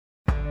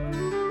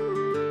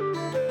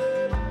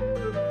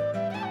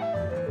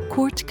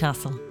Court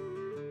Castle.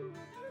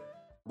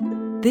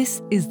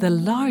 This is the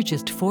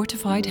largest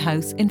fortified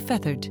house in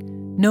Fethard,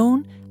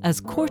 known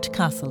as Court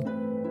Castle.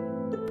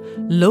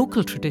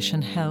 Local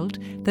tradition held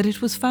that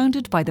it was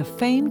founded by the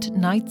famed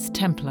Knights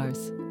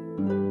Templars.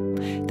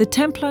 The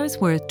Templars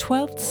were a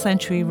 12th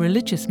century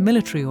religious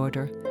military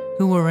order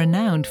who were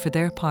renowned for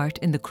their part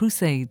in the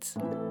Crusades.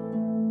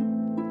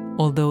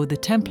 Although the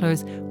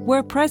Templars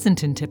were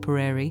present in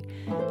Tipperary,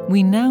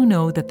 we now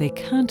know that they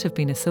can't have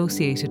been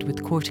associated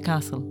with Court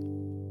Castle.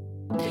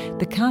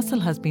 The castle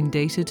has been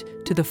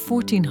dated to the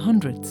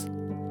 1400s,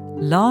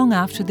 long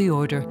after the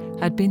order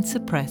had been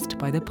suppressed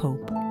by the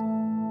Pope.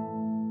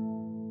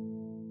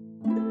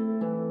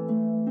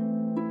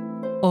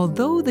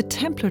 Although the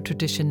Templar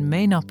tradition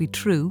may not be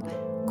true,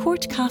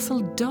 Court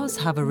Castle does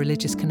have a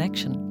religious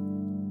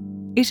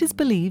connection. It is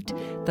believed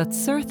that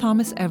Sir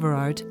Thomas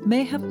Everard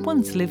may have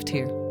once lived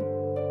here.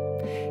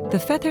 The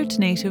Fethard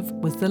native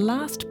was the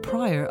last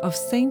prior of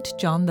St.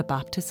 John the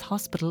Baptist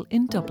Hospital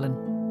in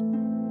Dublin.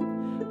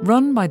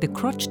 Run by the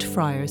Crutched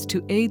Friars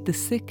to aid the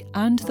sick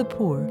and the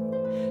poor,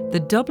 the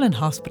Dublin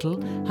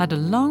Hospital had a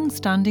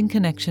long-standing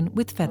connection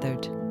with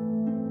Fethard.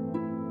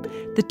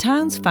 The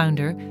town's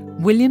founder,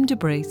 William de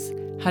Brace,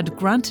 had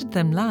granted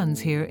them lands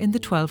here in the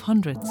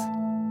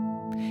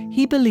 1200s.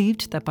 He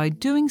believed that by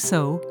doing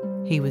so,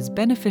 he was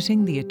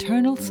benefiting the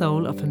eternal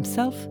soul of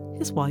himself,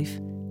 his wife,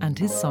 and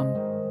his son.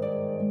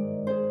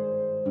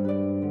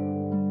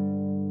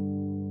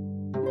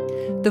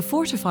 The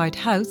fortified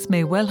house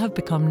may well have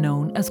become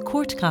known as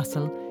Court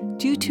Castle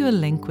due to a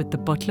link with the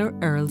Butler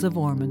Earls of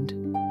Ormond.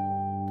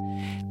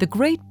 The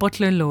great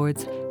Butler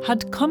lords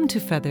had come to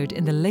Fethard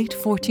in the late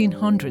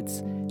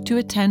 1400s to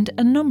attend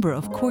a number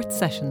of court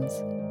sessions.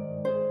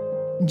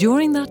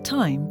 During that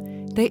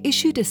time, they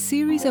issued a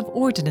series of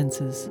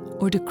ordinances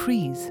or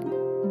decrees.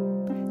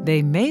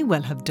 They may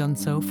well have done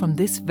so from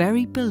this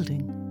very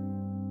building.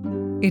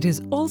 It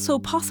is also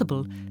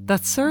possible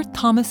that Sir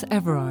Thomas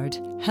Everard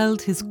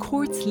held his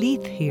courts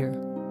leath here.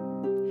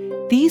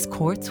 These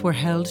courts were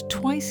held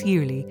twice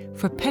yearly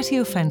for petty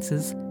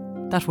offences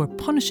that were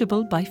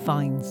punishable by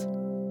fines.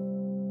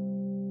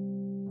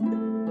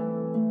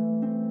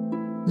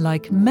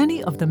 Like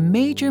many of the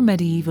major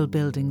medieval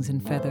buildings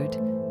in Fethard,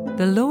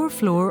 the lower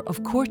floor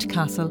of Court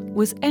Castle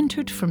was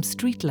entered from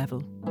street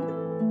level.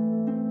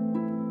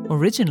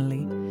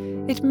 Originally,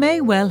 it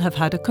may well have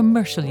had a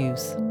commercial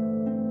use.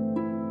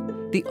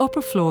 The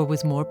upper floor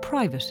was more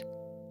private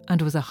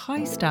and was a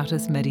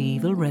high-status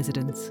medieval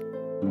residence.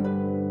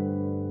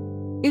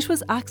 It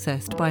was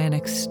accessed by an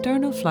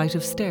external flight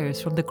of stairs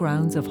from the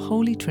grounds of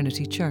Holy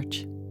Trinity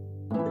Church.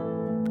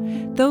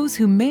 Those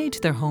who made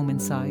their home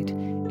inside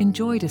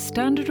enjoyed a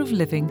standard of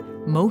living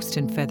most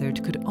in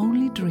Fethard could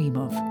only dream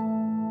of.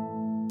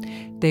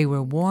 They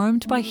were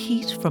warmed by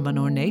heat from an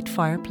ornate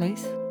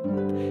fireplace,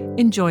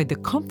 enjoyed the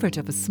comfort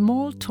of a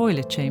small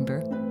toilet chamber,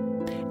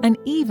 and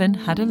even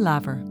had a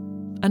laver,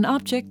 an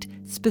object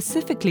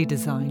specifically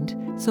designed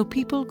so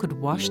people could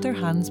wash their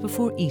hands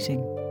before eating.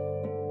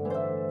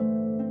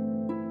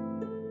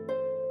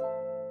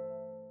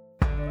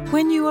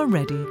 When you are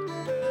ready,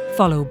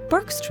 follow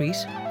Burke Street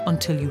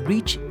until you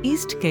reach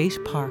Eastgate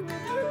Park.